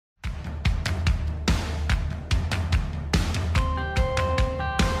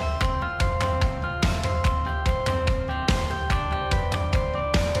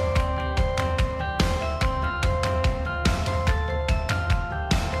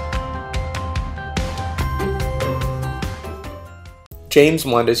James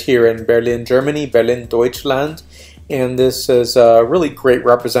Melendez here in Berlin, Germany, Berlin, Deutschland. And this is a really great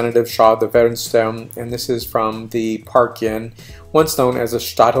representative shot of the Wetterstone, and this is from the Park Inn, once known as a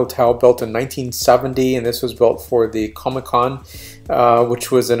Stadthotel, built in 1970, and this was built for the Comic-Con,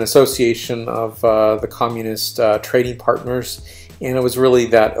 which was an association of the communist trading partners, and it was really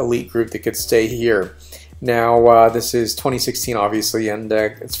that elite group that could stay here. Now, this is 2016, obviously, and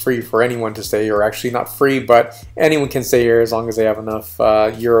it's free for anyone to stay here. Actually, not free, but anyone can stay here as long as they have enough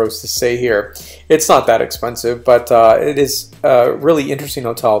euros to stay here. It's not that expensive, but it is a really interesting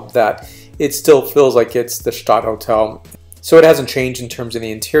hotel that it still feels like it's the Stadthotel. So it hasn't changed in terms of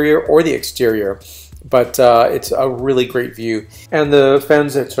the interior or the exterior, but it's a really great view. And the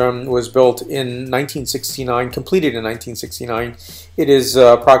Fernsehturm was built in 1969, completed in 1969. It is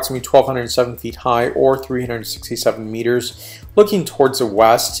approximately 1,207 feet high, or 367 meters, looking towards the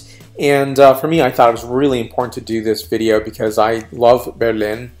west. And for me, I thought it was really important to do this video because I love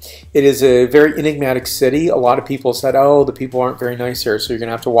Berlin. It is a very enigmatic city. A lot of people said, oh, the people aren't very nice here, so you're going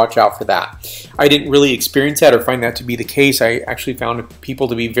to have to watch out for that. I didn't really experience that or find that to be the case. I actually found people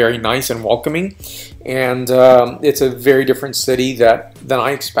to be very nice and welcoming. And it's a very different city than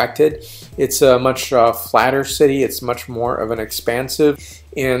I expected. It's a much flatter city. It's much more of an expansive.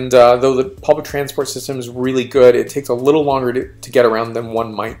 And though the public transport system is really good, it takes a little longer to get around than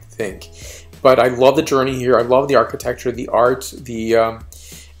one might think. But I love the journey here. I love the architecture, the art, even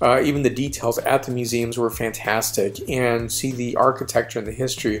the details at the museums were fantastic. And see the architecture and the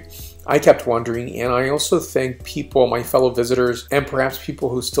history. I kept wondering, and I also think people, my fellow visitors, and perhaps people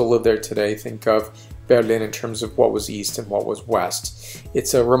who still live there today, think of Berlin in terms of what was east and what was west.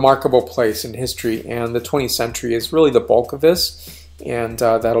 It's a remarkable place in history, and the 20th century is really the bulk of this. And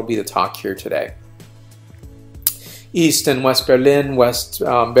that'll be the talk here today. East and West Berlin, West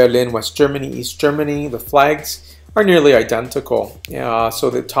Berlin, West Germany, East Germany. The flags are nearly identical. So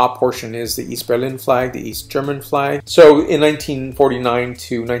the top portion is the East Berlin flag, the East German flag. So in 1949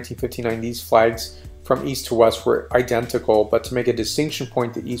 to 1959, these flags from east to west were identical, but to make a distinction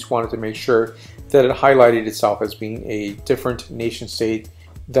point, the East wanted to make sure that it highlighted itself as being a different nation state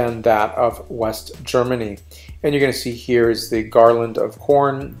than that of West Germany. And you're going to see here is the garland of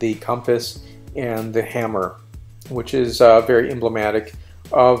corn, the compass, and the hammer, which is very emblematic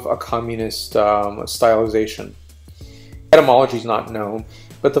of a communist stylization. Etymology is not known,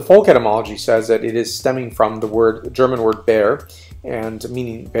 but the folk etymology says that it is stemming from the German word bear, and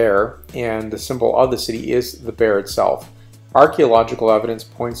meaning bear, and the symbol of the city is the bear itself. Archaeological evidence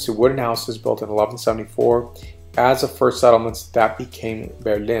points to wooden houses built in 1174 as the first settlements that became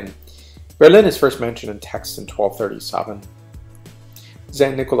Berlin. Berlin is first mentioned in texts in 1237.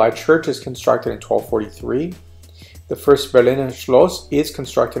 St. Nikolai Church is constructed in 1243. The first Berliner Schloss is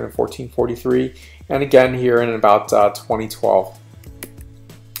constructed in 1443, and again here in about 2012.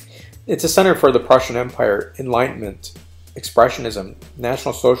 It's a center for the Prussian Empire, Enlightenment, Expressionism,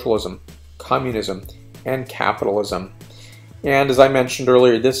 National Socialism, Communism, and Capitalism. And as I mentioned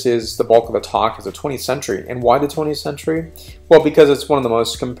earlier, this is the bulk of the talk, is the 20th century. And why the 20th century? Well, because it's one of the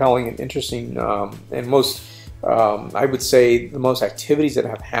most compelling and interesting and most, I would say, the most activities that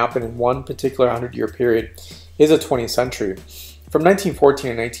have happened in one particular 100-year period is the 20th century. From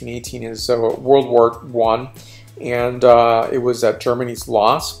 1914 to 1918 is World War I, and it was at Germany's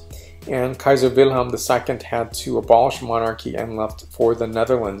loss. And Kaiser Wilhelm II had to abolish monarchy and left for the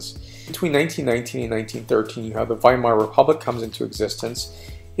Netherlands. Between 1919 and 1913, you have the Weimar Republic comes into existence.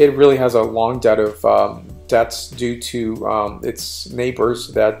 It really has a long debt of debts due to its neighbors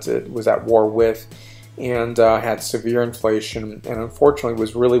that it was at war with, and had severe inflation, and unfortunately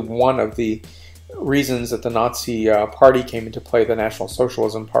was really one of the reasons that the Nazi party came into play, the National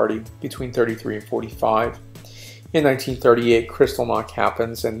Socialism Party, between 33 and 45. In 1938, Kristallnacht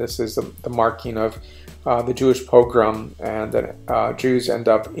happens, and this is the marking of the Jewish pogrom, and that Jews end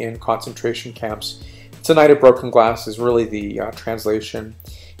up in concentration camps. It's a night of broken glass is really the translation,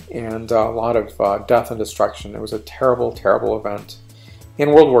 and a lot of death and destruction. It was a terrible, terrible event.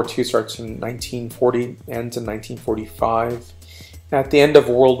 And World War II starts in 1940, ends in 1945. At the end of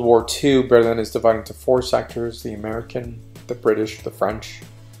World War II, Berlin is divided into 4 sectors: the American, the British, the French,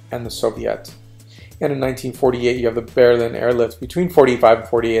 and the Soviet. And in 1948, you have the Berlin airlift, between 45 and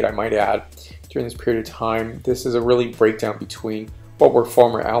 48, I might add, during this period of time. This is a really breakdown between what were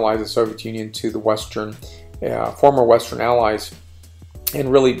former allies of the Soviet Union to the former Western allies,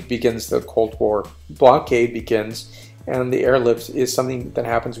 and really begins the Cold War. Blockade begins, and the airlift is something that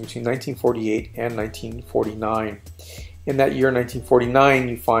happens between 1948 and 1949. In that year, 1949,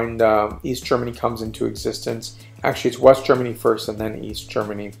 you find East Germany comes into existence, Actually, it's West Germany first and then East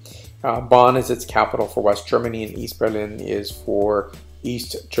Germany. Bonn is its capital for West Germany, and East Berlin is for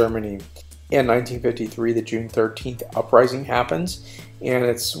East Germany. In 1953, the June 13th uprising happens, and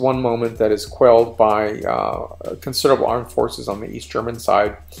it's one moment that is quelled by considerable armed forces on the East German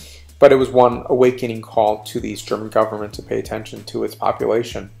side. But it was one awakening call to the East German government to pay attention to its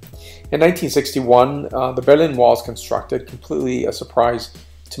population. In 1961, the Berlin Wall is constructed, completely a surprise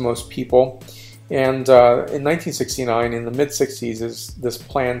to most people. And in 1969, in the mid-60s, is this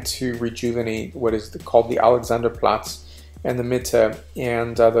plan to rejuvenate what is called the Alexanderplatz and the Mitte,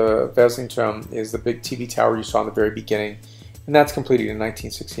 and the Wesselturm is the big TV tower you saw in the very beginning, and that's completed in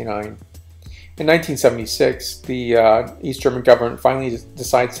 1969. In 1976, the East German government finally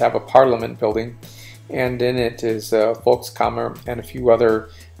decides to have a parliament building, and in it is a Volkskammer and a few other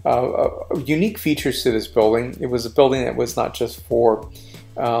unique features to this building. It was a building that was not just for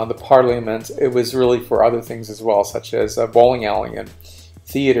the parliament, it was really for other things as well, such as a bowling alley and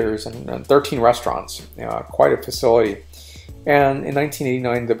theaters and 13 restaurants, quite a facility. And in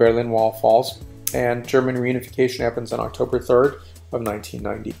 1989, the Berlin Wall falls, and German reunification happens on October 3rd of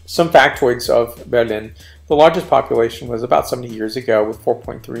 1990. Some factoids of Berlin. The largest population was about 70 years ago with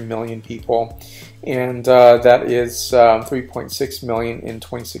 4.3 million people, and that is 3.6 million in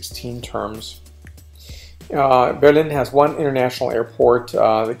 2016 terms. Berlin has one international airport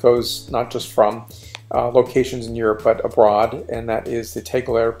that goes not just from locations in Europe but abroad, and that is the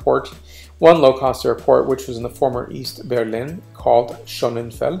Tegel Airport. One low-cost airport, which was in the former East Berlin, called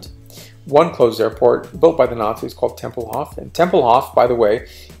Schönefeld. One closed airport built by the Nazis called Tempelhof. And Tempelhof, by the way,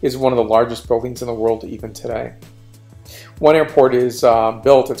 is one of the largest buildings in the world even today. One airport is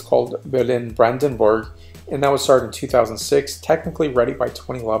built, it's called Berlin-Brandenburg, and that was started in 2006, technically ready by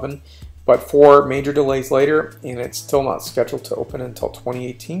 2011, but 4 major delays later, and it's still not scheduled to open until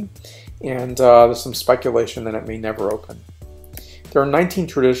 2018, and there's some speculation that it may never open. There are 19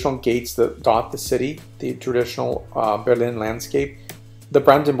 traditional gates that dot the city, the traditional Berlin landscape, the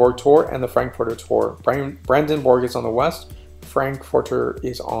Brandenburg Tor and the Frankfurter Tor. Brandenburg is on the west, Frankfurter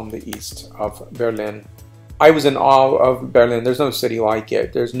is on the east of Berlin. I was in awe of Berlin. There's no city like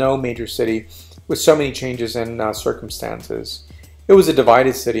it. There's no major city with so many changes in circumstances. It was a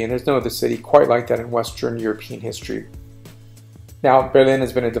divided city, and there's no other city quite like that in Western European history. Now, Berlin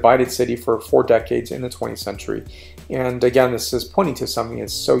has been a divided city for 4 decades in the 20th century. And again, this is pointing to something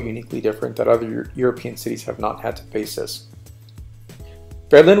that's so uniquely different that other European cities have not had to face this.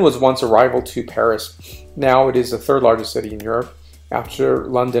 Berlin was once a rival to Paris. Now it is the 3rd largest city in Europe after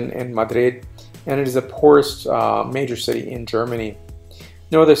London and Madrid, and it is the poorest major city in Germany.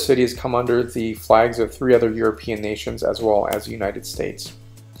 No other city has come under the flags of 3 other European nations as well as the United States.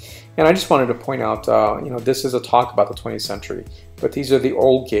 And I just wanted to point out, this is a talk about the 20th century, but these are the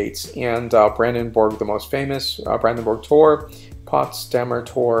old gates, and Brandenburg, the most famous, Brandenburg Tor, Potsdamer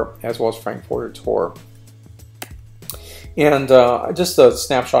Tor, as well as Frankfurter Tor. And just a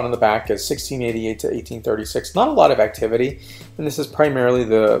snapshot on the back is 1688 to 1836. Not a lot of activity, and this is primarily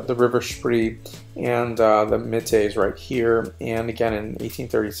the River Spree and the Mitte is right here. And again, in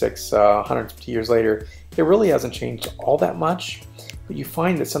 1836, 150 years later, it really hasn't changed all that much. But you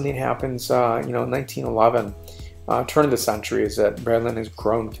find that something happens, in 1911, turn of the century, is that Berlin has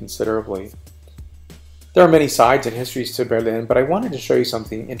grown considerably. There are many sides and histories to Berlin, but I wanted to show you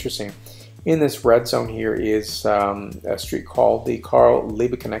something interesting. In this red zone here is a street called the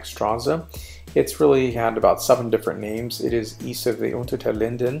Karl-Liebknecht-Straße. It's really had about 7 different names. It is east of the Unter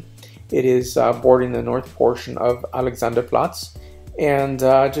Linden. It is bordering the north portion of Alexanderplatz, and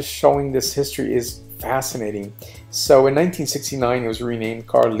just showing this history is fascinating. So in 1969 it was renamed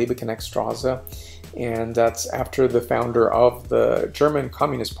Karl-Liebknecht-Straße, and that's after the founder of the German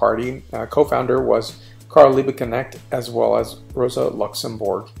Communist Party. Co-founder was Karl Liebknecht as well as Rosa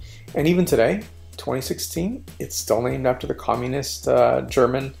Luxemburg. And even today, 2016, it's still named after the communist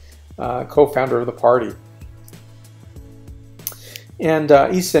German co-founder of the party. And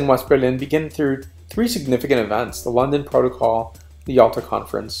East and West Berlin begin through 3 significant events: the London Protocol, the Yalta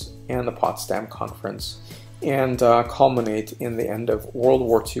Conference, and the Potsdam Conference, and culminate in the end of World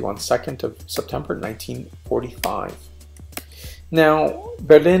War II on 2nd of September 1945. Now,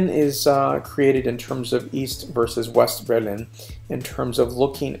 Berlin is created in terms of East versus West Berlin, in terms of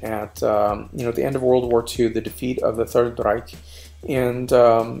looking at the end of World War II, the defeat of the Third Reich, and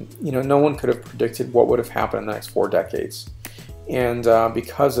no one could have predicted what would have happened in the next 4 decades. And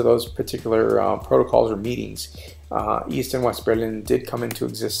because of those particular protocols or meetings, East and West Berlin did come into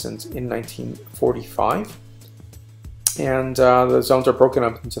existence in 1945, and the zones are broken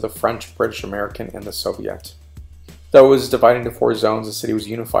up into the French, British, American, and the Soviet. Though it was divided into 4 zones, the city was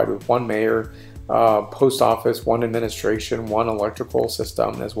unified with 1 mayor, post office, one administration, one electrical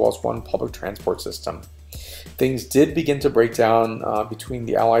system, as well as one public transport system. Things did begin to break down between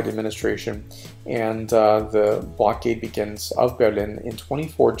the Allied administration, and the blockade begins of Berlin in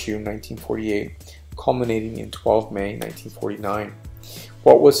 24 June 1948, culminating in 12 May 1949.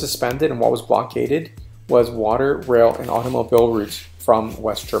 What was suspended and what was blockaded was water, rail, and automobile routes from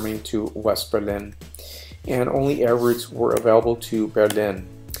West Germany to West Berlin, and only air routes were available to Berlin.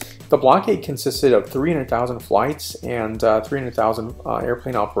 The blockade consisted of 300,000 flights and 300,000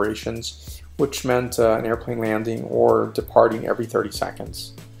 airplane operations, which meant an airplane landing or departing every 30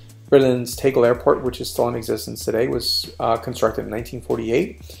 seconds. Berlin's Tegel Airport, which is still in existence today, was constructed in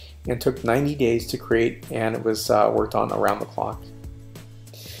 1948 and took 90 days to create, and it was worked on around the clock.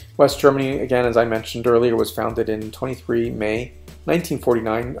 West Germany, again, as I mentioned earlier, was founded in 23 May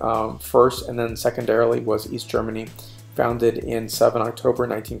 1949 first, and then secondarily was East Germany, founded in 7 October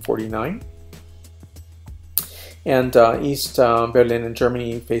 1949. And East Berlin and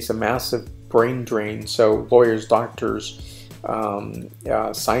Germany face a massive brain drain, so lawyers, doctors,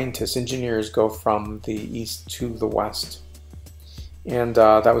 scientists, engineers go from the east to the west. And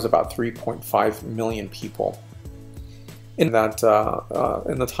that was about 3.5 million people. In that,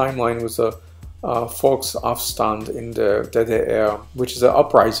 in the timeline was a Volksaufstand in the DDR, which is an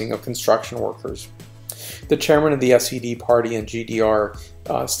uprising of construction workers. The chairman of the SED party in GDR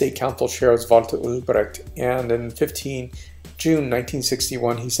State Council chair was Walter Ulbricht, and in 15 June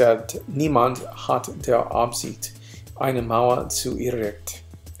 1961 he said, "Niemand hat der Absicht, eine Mauer zu errichten."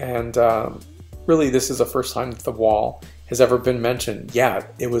 And really this is the first time that the wall has ever been mentioned. Yeah,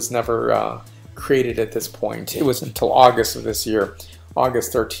 it was never created at this point. It was until August of this year,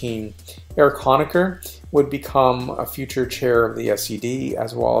 August 13. Erich Honecker would become a future chair of the SED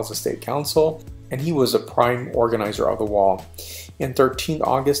as well as the State Council, and he was a prime organizer of the wall. In 13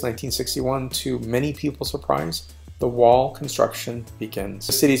 August 1961, to many people's surprise, the wall construction begins.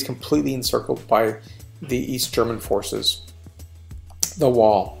 The city is completely encircled by the East German forces. The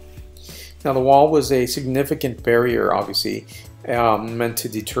wall. Now, the wall was a significant barrier, obviously, meant to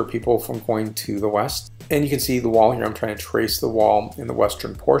deter people from going to the west. And you can see the wall here. I'm trying to trace the wall in the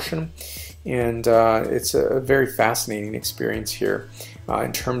western portion. And it's a very fascinating experience here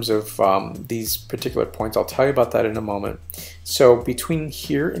in terms of these particular points. I'll tell you about that in a moment. So between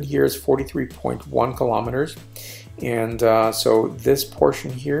here and here is 43.1 kilometers. And so this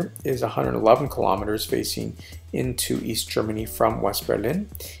portion here is 111 kilometers facing into East Germany from West Berlin.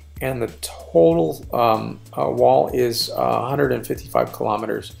 And the total wall is 155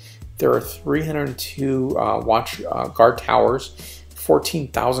 kilometers. There are 302 guard towers,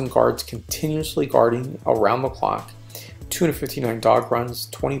 14,000 guards continuously guarding around the clock, 259 dog runs,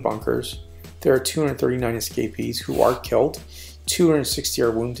 20 bunkers. There are 239 escapees who are killed, 260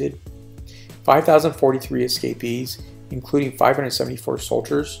 are wounded, 5,043 escapees, including 574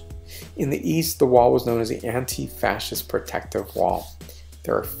 soldiers. In the east, the wall was known as the Anti-Fascist Protective Wall.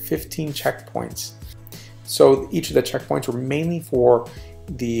 There are 15 checkpoints. So each of the checkpoints were mainly for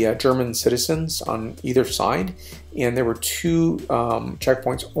the German citizens on either side, and there were two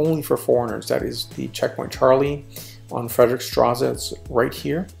checkpoints only for foreigners. That is the checkpoint Charlie on Friedrichstraße, it's right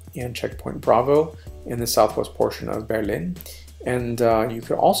here, and checkpoint Bravo in the southwest portion of Berlin. And you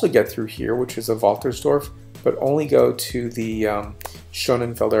could also get through here, which is a Waltersdorf, but only go to the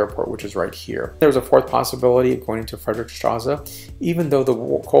Schönefeld Airport, which is right here. There was a fourth possibility of going into Friedrichstraße. Even though the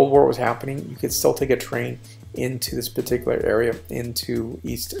Cold War was happening, you could still take a train into this particular area, into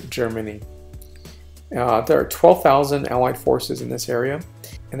East Germany. There are 12,000 Allied forces in this area,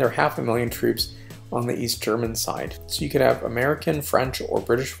 and there are 500,000 troops on the East German side. So you could have American, French, or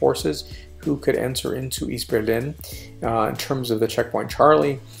British forces who could enter into East Berlin in terms of the checkpoint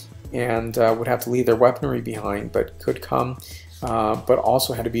Charlie, and would have to leave their weaponry behind, but could come, but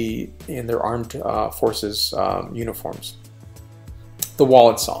also had to be in their armed forces uniforms. The wall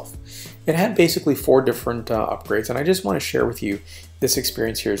itself. It had basically 4 different upgrades, and I just want to share with you this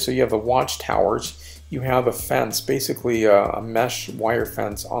experience here. So you have the watchtowers, you have a fence, basically a mesh wire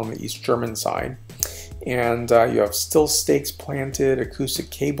fence on the East German side, and you have still stakes planted, acoustic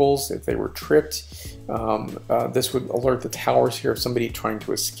cables if they were tripped. This would alert the towers here of somebody trying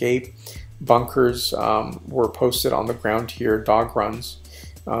to escape. Bunkers were posted on the ground here, dog runs.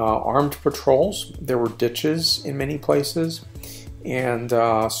 Armed patrols, there were ditches in many places, and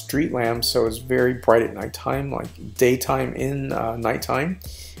street lamps, so it was very bright at nighttime, like daytime in nighttime.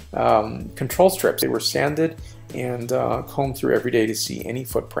 Control strips, they were sanded and combed through every day to see any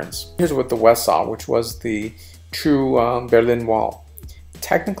footprints. Here's what the West saw, which was the true Berlin Wall.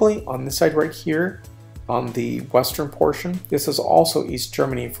 Technically, on this side right here, on the western portion. This is also East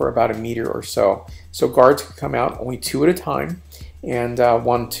Germany for about a meter or so. So guards could come out only 2 at a time, and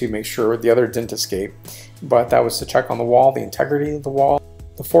one to make sure the other didn't escape. But that was to check on the wall, the integrity of the wall.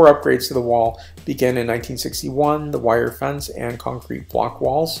 The 4 upgrades to the wall began in 1961, the wire fence and concrete block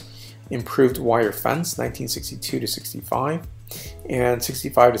walls. Improved wire fence, 1962 to 65. And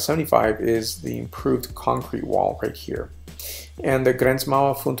 65 to 75 is the improved concrete wall right here. And the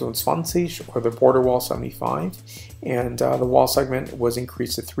Grenzmauer 25, or the border wall 75. And the wall segment was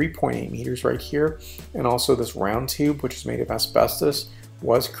increased to 3.8 meters right here. And also this round tube, which is made of asbestos,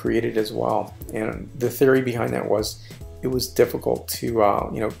 was created as well. And the theory behind that was it was difficult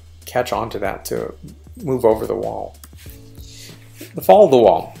to catch on to that, to move over the wall. The fall of the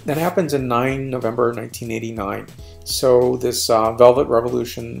wall, that happens in November 1989. So this Velvet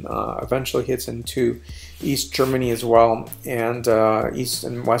Revolution eventually hits into East Germany as well, and East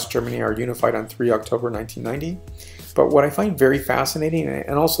and West Germany are unified on 3 October 1990. But what I find very fascinating,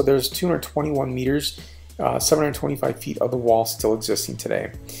 and also there's 221 meters, 725 feet of the wall still existing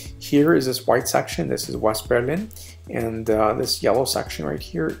today. Here is this white section, this is West Berlin, and this yellow section right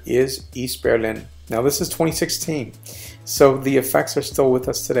here is East Berlin. Now this is 2016, so the effects are still with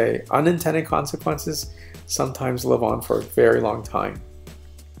us today. Unintended consequences sometimes live on for a very long time.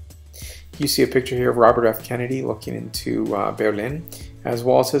 You see a picture here of Robert F. Kennedy looking into Berlin, as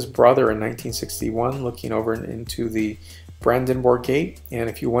well as his brother in 1961 looking over into the Brandenburg Gate. And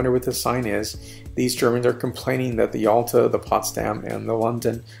if you wonder what the sign is, these Germans are complaining that the Yalta, the Potsdam, and the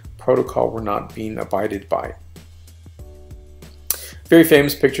London Protocol were not being abided by. Very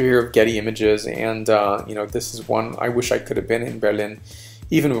famous picture here of Getty Images, and this is one I wish I could have been in Berlin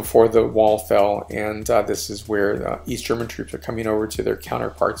even before the wall fell, and this is where East German troops are coming over to their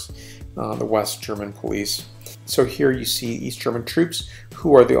counterparts, the West German police. So here you see East German troops,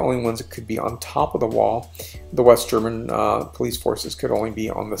 who are the only ones that could be on top of the wall. The West German police forces could only be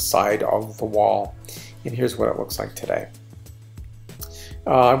on the side of the wall. And here's what it looks like today.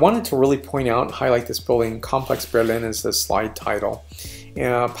 I wanted to really point out, highlight this building. Complex Berlin is the slide title.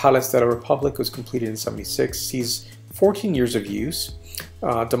 Palace de la Republic was completed in '76, sees 14 years of use,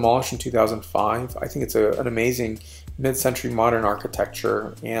 demolished in 2005. I think it's an amazing mid-century modern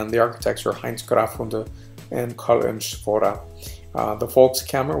architecture, and the architects are Heinz Grafhunde and Karl-Ernst Schworer. The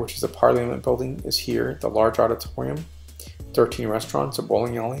Volkskammer, which is the parliament building, is here. The large auditorium, 13 restaurants, a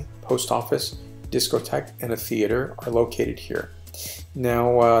bowling alley, post office, discotheque, and a theater are located here.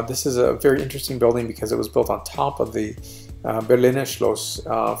 Now, this is a very interesting building because it was built on top of the Berliner Schloss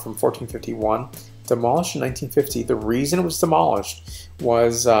from 1451, demolished in 1950. The reason it was demolished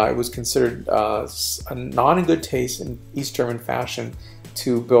was it was considered not in good taste in East German fashion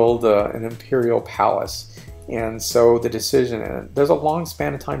to build an imperial palace. And so the decision, and there's a long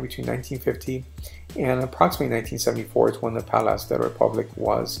span of time between 1950 and approximately 1974 is when the Palace de la Republic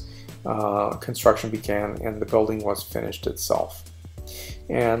was, construction began and the building was finished itself.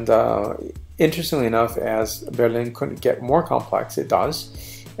 And interestingly enough, as Berlin couldn't get more complex, it does.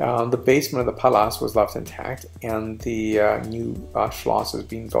 The basement of the Palace was left intact, and the new Schloss is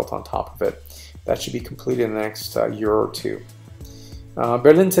being built on top of it. That should be completed in the next year or two.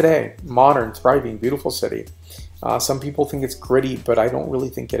 Berlin today, modern, thriving, beautiful city. Some people think it's gritty, but I don't really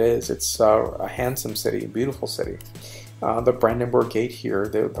think it is. It's a handsome city, a beautiful city. The Brandenburg Gate here,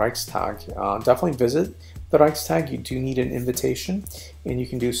 the Reichstag. Definitely visit the Reichstag. You do need an invitation, and you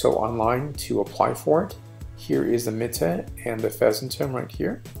can do so online to apply for it. Here is the Mitte and the Fernsehturm right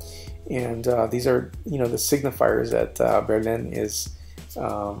here. And these are, the signifiers that Berlin is.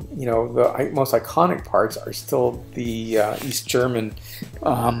 The most iconic parts are still the East German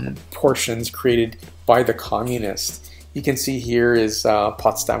portions created by the communists. You can see here is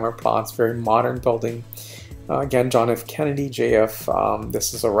Potsdamer Platz, very modern building. Again, John F. Kennedy, JF.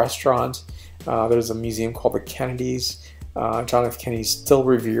 This is a restaurant. There's a museum called the Kennedys. John F. Kennedy is still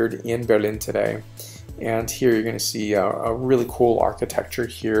revered in Berlin today. And here you're going to see a really cool architecture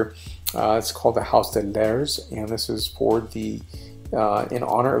here. It's called the Haus der Lehrs, and this is for the in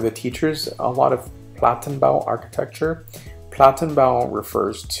honor of the teachers. A lot of Plattenbau architecture. Plattenbau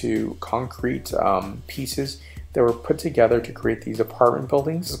refers to concrete pieces that were put together to create these apartment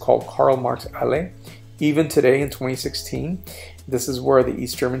buildings. It's called Karl Marx Allee. Even today in 2016, this is where the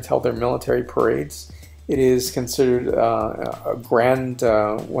East Germans held their military parades. It is considered a grand,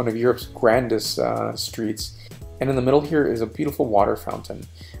 one of Europe's grandest streets. And in the middle here is a beautiful water fountain.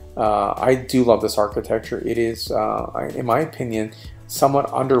 I do love this architecture. It is, in my opinion,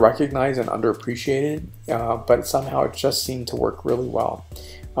 somewhat under-recognized and underappreciated, but somehow it just seemed to work really well.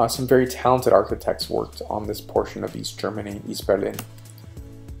 Some very talented architects worked on this portion of East Germany, East Berlin.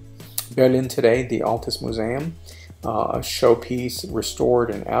 Berlin today, the Altes Museum, a showpiece,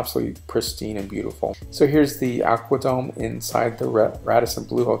 restored and absolutely pristine and beautiful. So here's the Aquadome inside the Radisson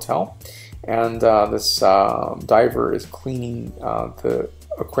Blu Hotel, and this diver is cleaning the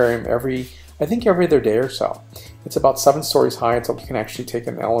aquarium I think every other day or so. It's about 7 stories high, so you can actually take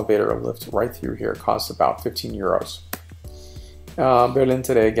an elevator or lift right through here. It costs about 15 euros. Berlin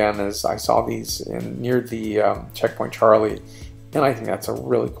today, again, is I saw these near the Checkpoint Charlie, and I think that's a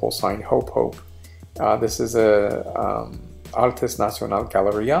really cool sign, Hope Hope. This is a Altes National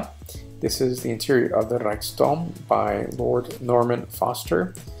Galleria. This is the interior of the Reichsdom by Lord Norman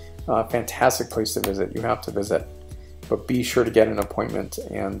Foster. Fantastic place to visit. You have to visit, but be sure to get an appointment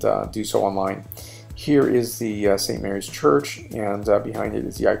and do so online. Here is the St. Mary's Church, and behind it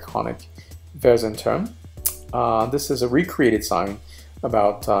is the iconic Versenturm. This is a recreated sign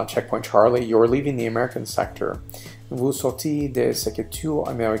about Checkpoint Charlie. You're leaving the American sector. Vous sortez des Secteur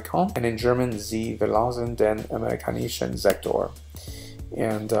Américain, and in German, Sie verlassen den amerikanischen Sektor.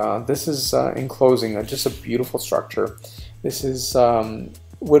 And this is, in closing, just a beautiful structure. This is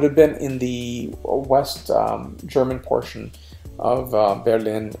would have been in the West German portion of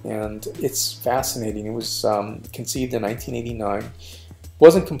Berlin, and it's fascinating. It was conceived in 1989.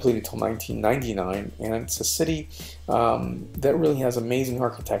 Wasn't completed until 1999, and it's a city that really has amazing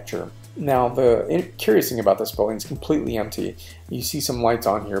architecture. Now, the curious thing about this building is completely empty. You see some lights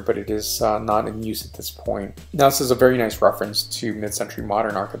on here, but it is not in use at this point. Now, this is a very nice reference to mid-century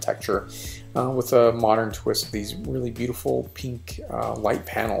modern architecture with a modern twist of these really beautiful pink light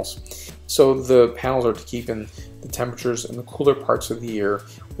panels. So the panels are to keep in the temperatures in the cooler parts of the year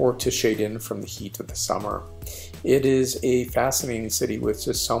or to shade in from the heat of the summer. It is a fascinating city with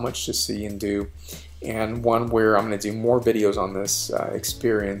just so much to see and do, and one where I'm going to do more videos on this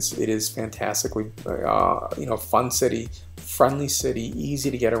experience. It is fantastically, fun city, friendly city, easy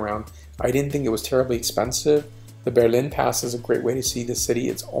to get around. I didn't think it was terribly expensive. The Berlin Pass is a great way to see the city.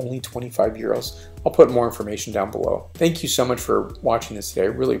 It's only 25 euros. I'll put more information down below. Thank you so much for watching this today. I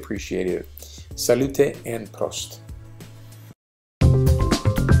really appreciate it. Salute and Prost.